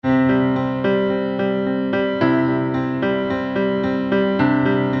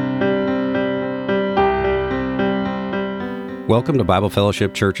Welcome to Bible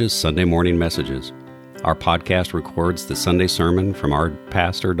Fellowship Church's Sunday morning messages. Our podcast records the Sunday sermon from our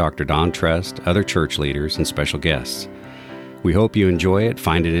pastor, Dr. Don Trest, other church leaders, and special guests. We hope you enjoy it,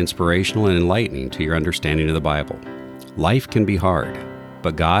 find it inspirational and enlightening to your understanding of the Bible. Life can be hard,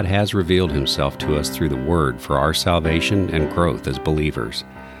 but God has revealed Himself to us through the Word for our salvation and growth as believers.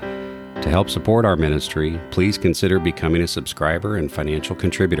 To help support our ministry, please consider becoming a subscriber and financial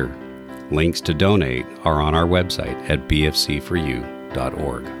contributor. Links to donate are on our website at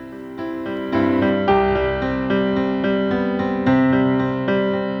bfc4u.org.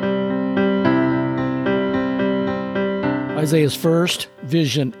 Isaiah's first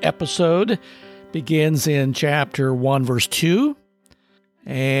vision episode begins in chapter 1, verse 2.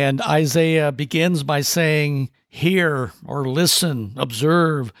 And Isaiah begins by saying, "Hear or listen,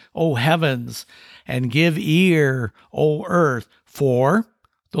 observe, O heavens, and give ear, O earth, for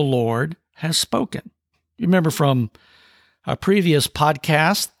the Lord has spoken." You remember from a previous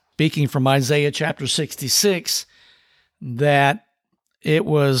podcast, speaking from Isaiah chapter 66, that it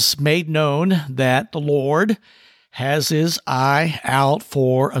was made known that the Lord has His eye out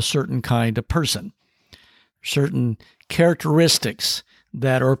for a certain kind of person, certain characteristics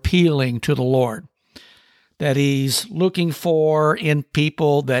that are appealing to the Lord, that He's looking for in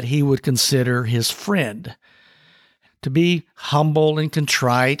people that He would consider His friend. To be humble and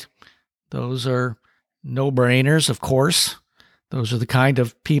contrite, those are no-brainers, of course. Those are the kind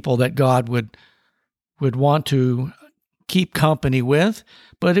of people that God would want to keep company with.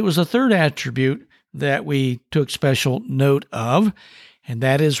 But it was a third attribute that we took special note of, and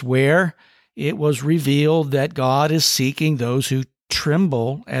that is where it was revealed that God is seeking those who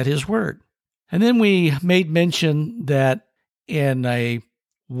tremble at His word. And then we made mention that in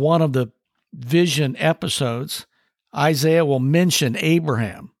one of the vision episodes, Isaiah will mention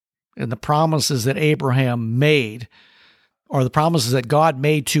Abraham and the promises that Abraham made, or the promises that God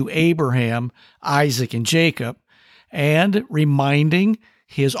made to Abraham, Isaac, and Jacob, and reminding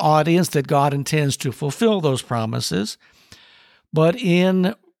his audience that God intends to fulfill those promises. But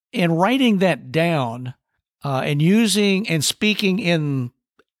in writing that down and using and speaking in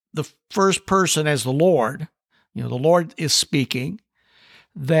the first person as the Lord is speaking,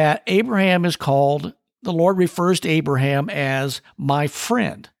 that Abraham is called, the Lord refers to Abraham as my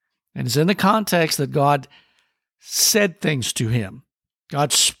friend. And it's in the context that God said things to him.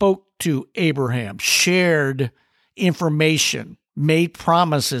 God spoke to Abraham, shared information, made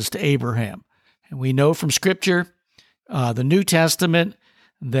promises to Abraham. And we know from Scripture, the New Testament,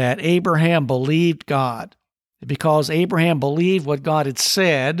 that Abraham believed God. Because Abraham believed what God had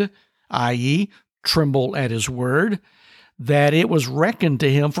said, i.e., tremble at His word, that it was reckoned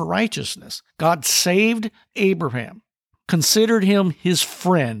to him for righteousness. God saved Abraham, considered him His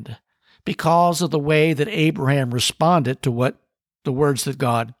friend, because of the way that Abraham responded to what the words that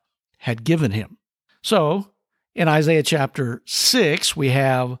God had given him. So, in Isaiah chapter 6, we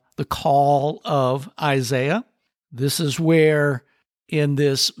have the call of Isaiah. This is where, in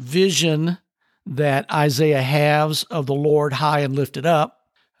this vision that Isaiah has of the Lord high and lifted up,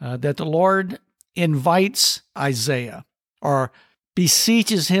 that the Lord invites Isaiah, or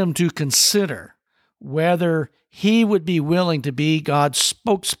beseeches him to consider whether he would be willing to be God's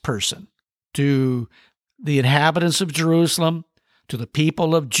spokesperson to the inhabitants of Jerusalem, to the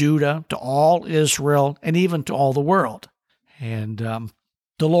people of Judah, to all Israel, and even to all the world. And the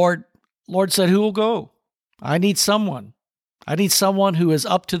Lord said, "Who will go? I need someone. I need someone who is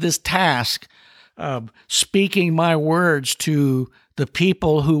up to this task of speaking my words to the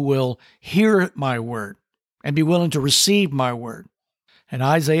people who will hear my word and be willing to receive my word." And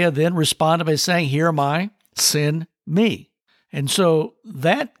Isaiah then responded by saying, "Here am I, send me." And so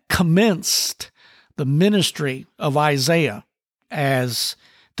that commenced the ministry of Isaiah as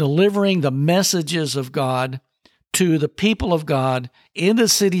delivering the messages of God to the people of God in the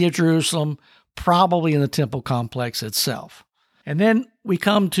city of Jerusalem, probably in the temple complex itself. And then we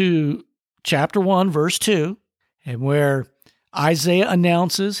come to chapter 1, verse 2, and where Isaiah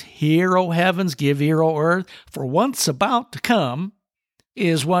announces, "Hear, O heavens, give ear, O earth, for what's about to come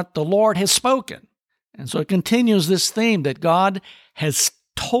is what the Lord has spoken." And so it continues this theme that God has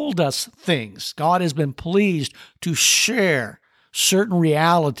told us things. God has been pleased to share certain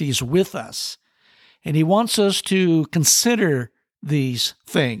realities with us. And He wants us to consider these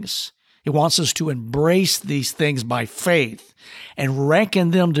things. He wants us to embrace these things by faith and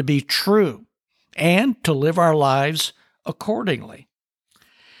reckon them to be true and to live our lives accordingly.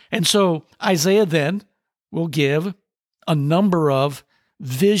 And so Isaiah then will give a number of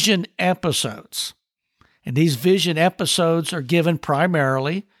vision episodes. And these vision episodes are given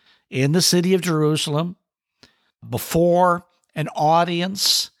primarily in the city of Jerusalem, before an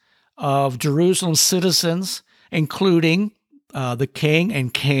audience of Jerusalem citizens, including the king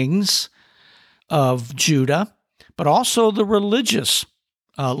and kings of Judah, but also the religious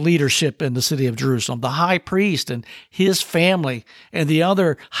leadership in the city of Jerusalem, the high priest and his family, and the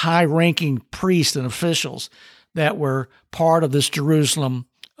other high-ranking priests and officials that were part of this Jerusalem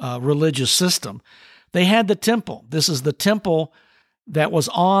religious system. They had the temple. This is the temple that was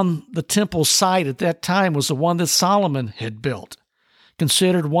on the temple site at that time, was the one that Solomon had built,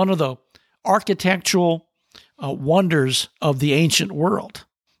 considered one of the architectural wonders of the ancient world.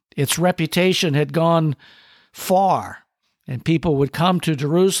 Its reputation had gone far, and people would come to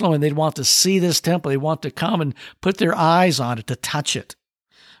Jerusalem and they'd want to see this temple. They'd want to come and put their eyes on it, to touch it,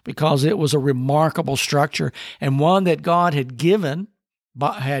 because it was a remarkable structure and one that God had given,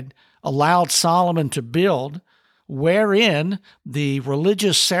 had allowed Solomon to build, wherein the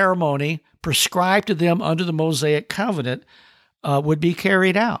religious ceremony prescribed to them under the Mosaic covenant would be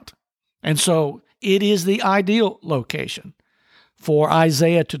carried out. And so it is the ideal location for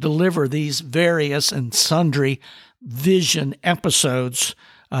Isaiah to deliver these various and sundry vision episodes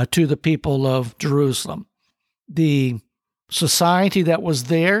to the people of Jerusalem. The society that was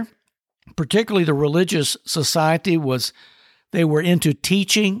there, particularly the religious society, they were into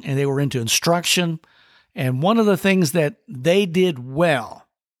teaching and they were into instruction. And one of the things that they did well,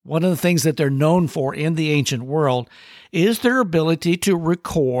 one of the things that they're known for in the ancient world, is their ability to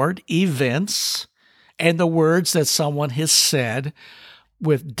record events and the words that someone has said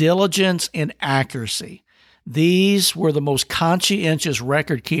with diligence and accuracy. These were the most conscientious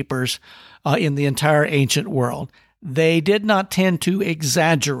record keepers in the entire ancient world. They did not tend to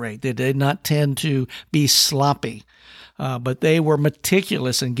exaggerate. They did not tend to be sloppy, but they were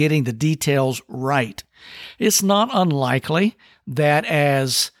meticulous in getting the details right. It's not unlikely that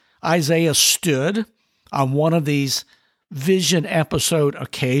as Isaiah stood on one of these vision episode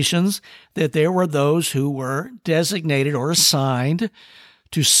occasions, that there were those who were designated or assigned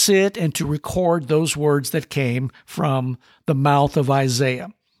to sit and to record those words that came from the mouth of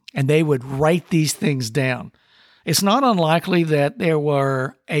Isaiah. And they would write these things down. It's not unlikely that there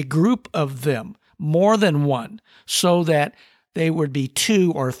were a group of them, more than one, so that they would be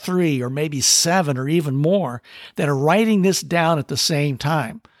 2 or 3 or maybe 7 or even more that are writing this down at the same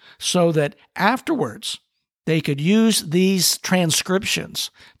time, so that afterwards they could use these transcriptions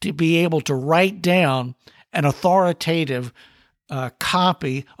to be able to write down an authoritative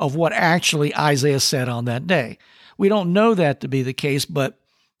copy of what actually Isaiah said on that day. We don't know that to be the case, but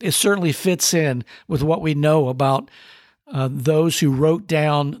it certainly fits in with what we know about those who wrote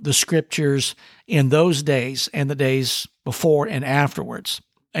down the scriptures in those days and the days before and afterwards.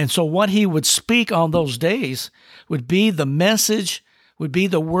 And so what he would speak on those days would be the message, would be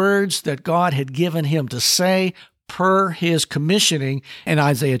the words that God had given him to say per his commissioning in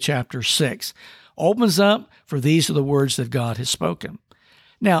Isaiah chapter 6. Opens up for these are the words that God has spoken.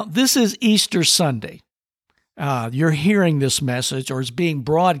 Now, this is Easter Sunday. You're hearing this message, or it's being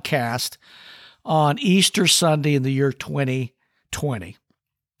broadcast on Easter Sunday in the year 2020.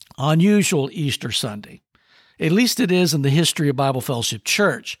 Unusual Easter Sunday. At least it is in the history of Bible Fellowship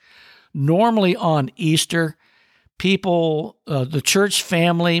Church. Normally on Easter, people, the church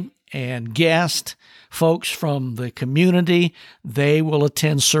family and guests, folks from the community, they will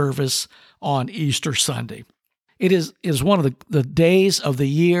attend service on Easter Sunday. It is one of the days of the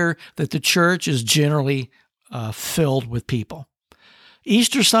year that the church is generally filled with people.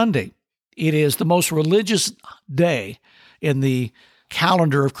 Easter Sunday, it is the most religious day in the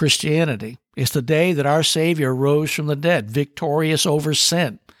calendar of Christianity. It's the day that our Savior rose from the dead, victorious over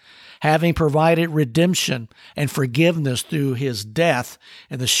sin, having provided redemption and forgiveness through his death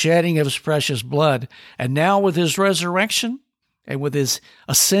and the shedding of his precious blood. And now with his resurrection and with his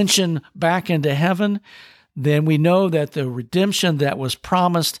ascension back into heaven, then we know that the redemption that was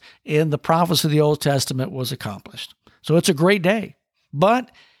promised in the prophets of the Old Testament was accomplished. So it's a great day.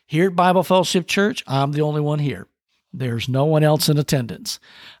 But here at Bible Fellowship Church, I'm the only one here. There's no one else in attendance.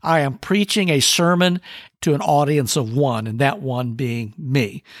 I am preaching a sermon to an audience of one, and that one being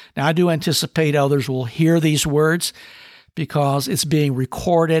me. Now, I do anticipate others will hear these words because it's being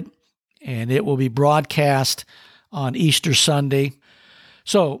recorded and it will be broadcast on Easter Sunday.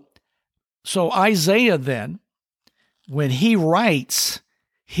 So Isaiah then, when he writes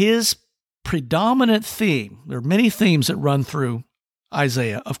his predominant theme, there are many themes that run through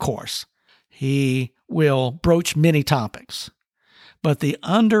Isaiah, of course. He will broach many topics, but the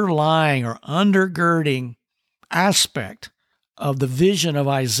underlying or undergirding aspect of the vision of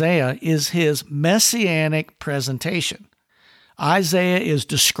Isaiah is his messianic presentation. Isaiah is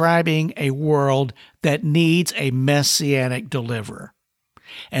describing a world that needs a messianic deliverer.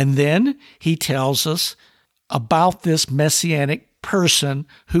 And then he tells us about this messianic person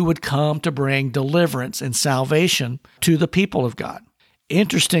who would come to bring deliverance and salvation to the people of God.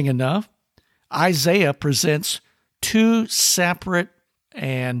 Interesting enough, Isaiah presents two separate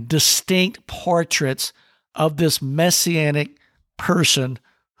and distinct portraits of this messianic person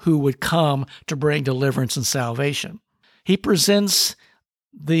who would come to bring deliverance and salvation. He presents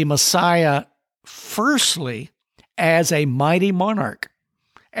the Messiah firstly as a mighty monarch,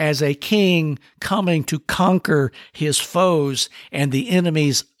 as a king coming to conquer his foes and the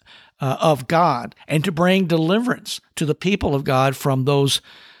enemies of God, and to bring deliverance to the people of God from those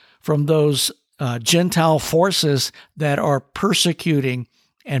Gentile forces that are persecuting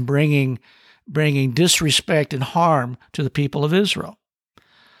and bringing disrespect and harm to the people of Israel.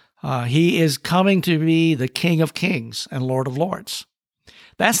 He is coming to be the King of Kings and Lord of Lords.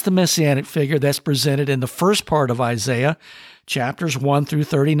 That's the messianic figure that's presented in the first part of Isaiah, chapters 1 through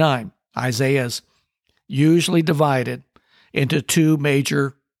 39. Isaiah is usually divided into two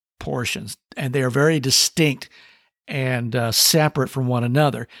major portions, and they are very distinct and separate from one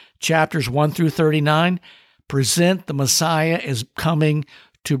another. Chapters 1 through 39 present the Messiah as coming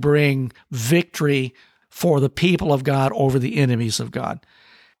to bring victory for the people of God over the enemies of God.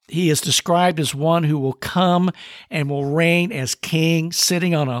 He is described as one who will come and will reign as king,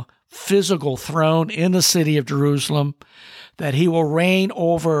 sitting on a physical throne in the city of Jerusalem, that he will reign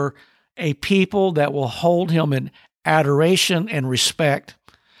over a people that will hold him in adoration and respect,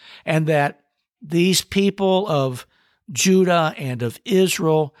 and that these people of Judah and of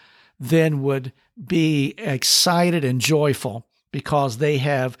Israel then would be excited and joyful because they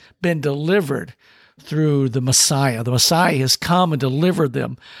have been delivered through the Messiah. The Messiah has come and delivered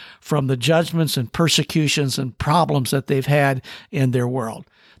them from the judgments and persecutions and problems that they've had in their world.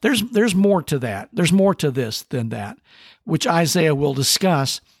 There's more to that. There's more to this than that, which Isaiah will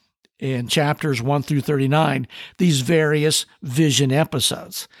discuss in chapters 1 through 39, these various vision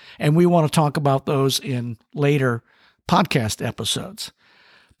episodes. And we want to talk about those in later podcast episodes.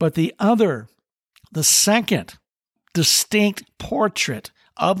 But the second distinct portrait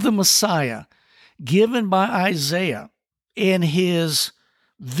of the Messiah given by Isaiah in his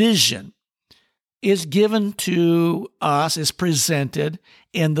vision is given to us, is presented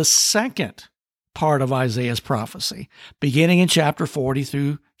in the second part of Isaiah's prophecy, beginning in chapter 40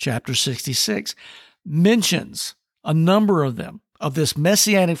 through chapter 66, mentions a number of them, of this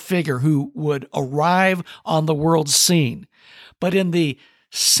messianic figure who would arrive on the world's scene. But in the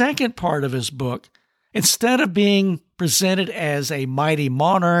second part of his book, instead of being presented as a mighty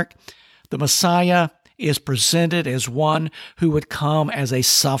monarch, the Messiah is presented as one who would come as a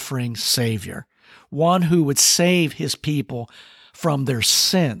suffering Savior, one who would save his people from their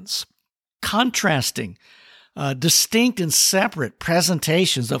sins, contrasting distinct and separate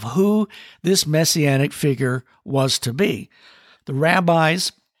presentations of who this messianic figure was to be. The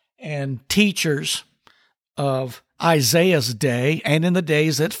rabbis and teachers of Isaiah's day and in the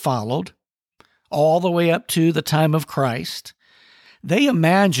days that followed, all the way up to the time of Christ, they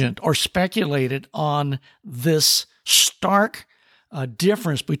imagined or speculated on this stark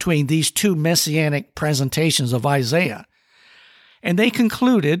difference between these two messianic presentations of Isaiah. And they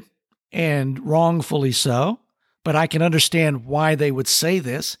concluded, and wrongfully so, but I can understand why they would say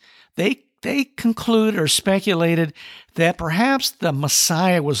this, they concluded or speculated that perhaps the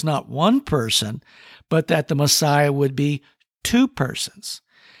Messiah was not one person, but that the Messiah would be two persons.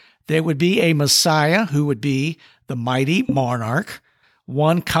 There would be a Messiah who would be the mighty monarch,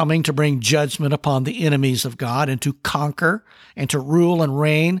 one coming to bring judgment upon the enemies of God and to conquer and to rule and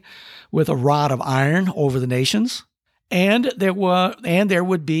reign with a rod of iron over the nations. And there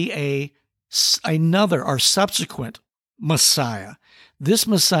would be another or subsequent Messiah. This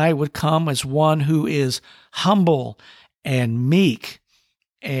Messiah would come as one who is humble and meek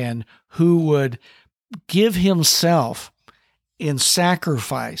and who would give himself in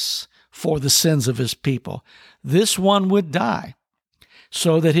sacrifice for the sins of his people. This one would die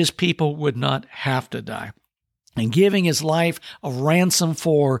so that his people would not have to die. And giving his life a ransom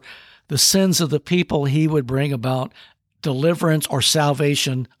for the sins of the people, he would bring about deliverance or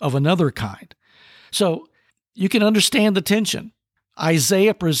salvation of another kind. So you can understand the tension.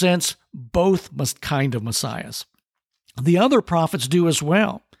 Isaiah presents both kind of messiahs. The other prophets do as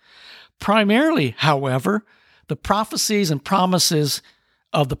well. Primarily, however, the prophecies and promises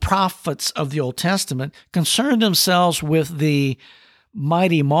of the prophets of the Old Testament concern themselves with the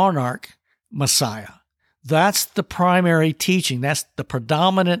mighty monarch Messiah. That's the primary teaching. That's the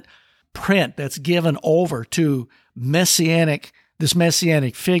predominant print that's given over to this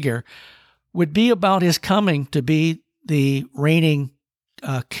messianic figure would be about his coming to be the reigning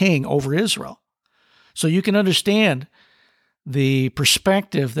king over Israel. So you can understand the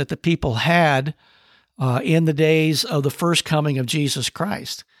perspective that the people had in the days of the first coming of Jesus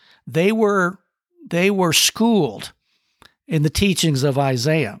Christ. They were schooled in the teachings of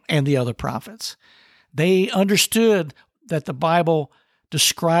Isaiah and the other prophets. They understood that the Bible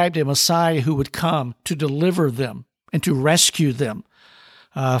described a Messiah who would come to deliver them and to rescue them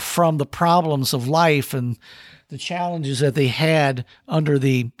from the problems of life and the challenges that they had under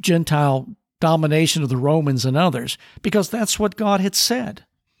the Gentile domination of the Romans and others, because that's what God had said.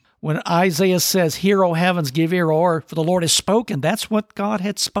 When Isaiah says, "Hear, O heavens, give ear, or for the Lord has spoken," that's what God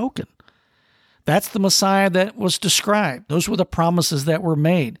had spoken. That's the Messiah that was described. Those were the promises that were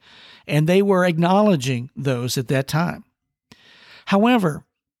made, and they were acknowledging those at that time. However,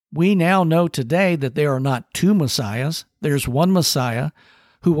 we now know today that there are not two Messiahs. There's one Messiah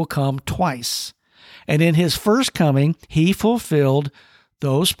who will come twice. And in his first coming, he fulfilled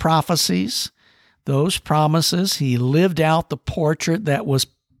those prophecies, those promises. He lived out the portrait that was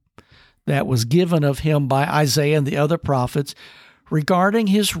given of him by Isaiah and the other prophets regarding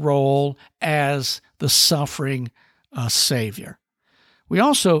his role as the suffering Savior. We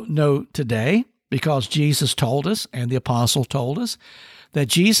also know today, because Jesus told us and the apostle told us, that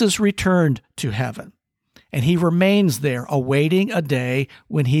Jesus returned to heaven, and he remains there awaiting a day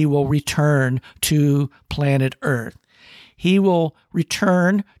when he will return to planet Earth. He will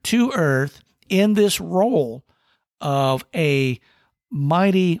return to Earth in this role of a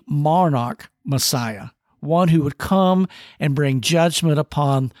mighty monarch Messiah, one who would come and bring judgment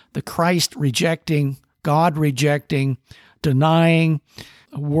upon the Christ-rejecting, God-rejecting, denying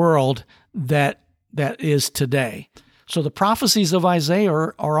world that is today. So the prophecies of Isaiah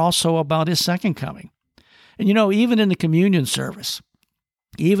are also about his second coming. And even in the communion service,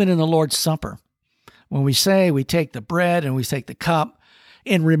 even in the Lord's Supper, when we say we take the bread and we take the cup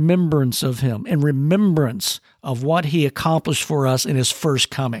in remembrance of him, in remembrance of what he accomplished for us in his first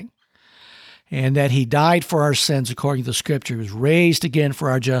coming, and that he died for our sins according to the Scripture, he was raised again for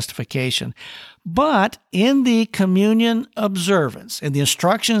our justification. But in the communion observance, in the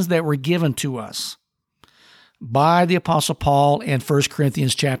instructions that were given to us by the Apostle Paul in 1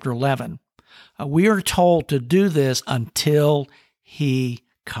 Corinthians chapter 11, we are told to do this until he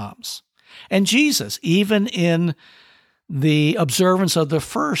comes. And Jesus, even in the observance of the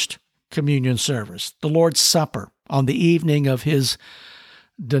first communion service, the Lord's Supper, on the evening of his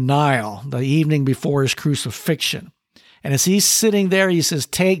denial, the evening before his crucifixion, and as he's sitting there, he says,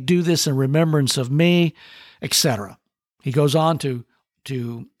 do this in remembrance of me, etc. He goes on to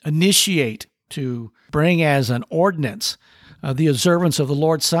initiate, to bring as an ordinance the observance of the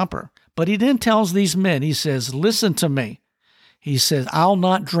Lord's Supper. But he then tells these men, he says, listen to me. He says, I'll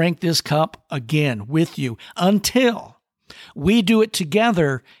not drink this cup again with you until we do it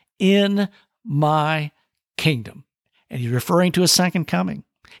together in my kingdom. And he's referring to his second coming.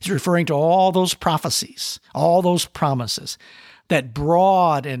 He's referring to all those prophecies, all those promises, that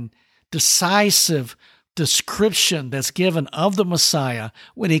broad and decisive description that's given of the Messiah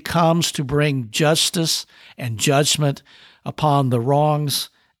when he comes to bring justice and judgment upon the wrongs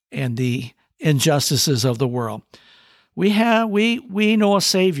and the injustices of the world. We know a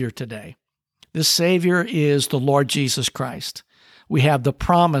Savior today. This Savior is the Lord Jesus Christ. We have the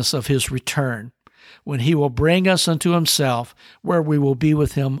promise of his return, when he will bring us unto himself, where we will be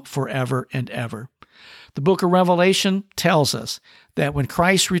with him forever and ever. The book of Revelation tells us that when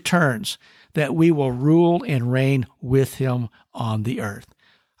Christ returns, that we will rule and reign with him on the earth.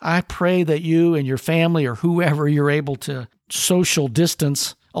 I pray that you and your family, or whoever you're able to social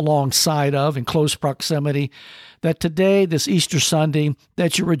distance alongside of in close proximity, that today, this Easter Sunday,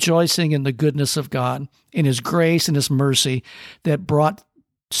 that you're rejoicing in the goodness of God, in his grace and his mercy that brought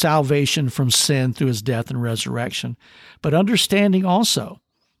salvation from sin through his death and resurrection. But understanding also,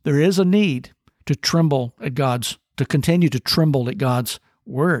 there is a need to continue to tremble at God's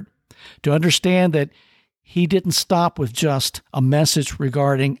word, to understand that he didn't stop with just a message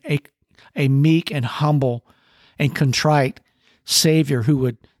regarding a meek and humble and contrite Savior who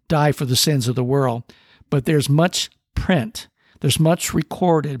would die for the sins of the world. But there's much print, there's much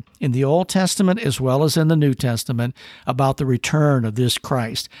recorded in the Old Testament as well as in the New Testament about the return of this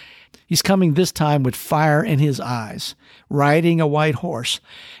Christ. He's coming this time with fire in his eyes, riding a white horse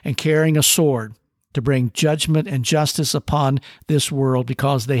and carrying a sword to bring judgment and justice upon this world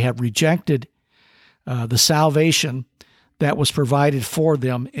because they have rejected the salvation that was provided for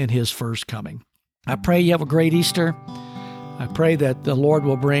them in his first coming. I pray you have a great Easter. I pray that the Lord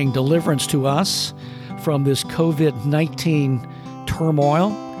will bring deliverance to us from this COVID-19 turmoil,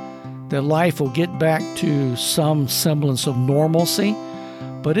 that life will get back to some semblance of normalcy.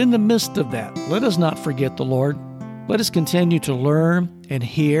 But in the midst of that, let us not forget the Lord. Let us continue to learn and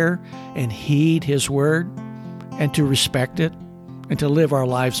hear and heed His word and to respect it and to live our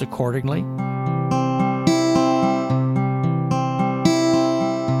lives accordingly.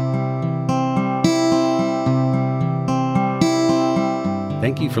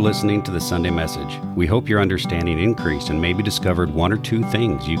 Thank you for listening to the Sunday message. We hope your understanding increased and maybe discovered one or two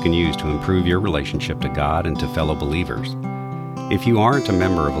things you can use to improve your relationship to God and to fellow believers. If you aren't a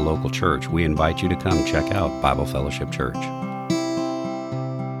member of a local church, we invite you to come check out Bible Fellowship Church.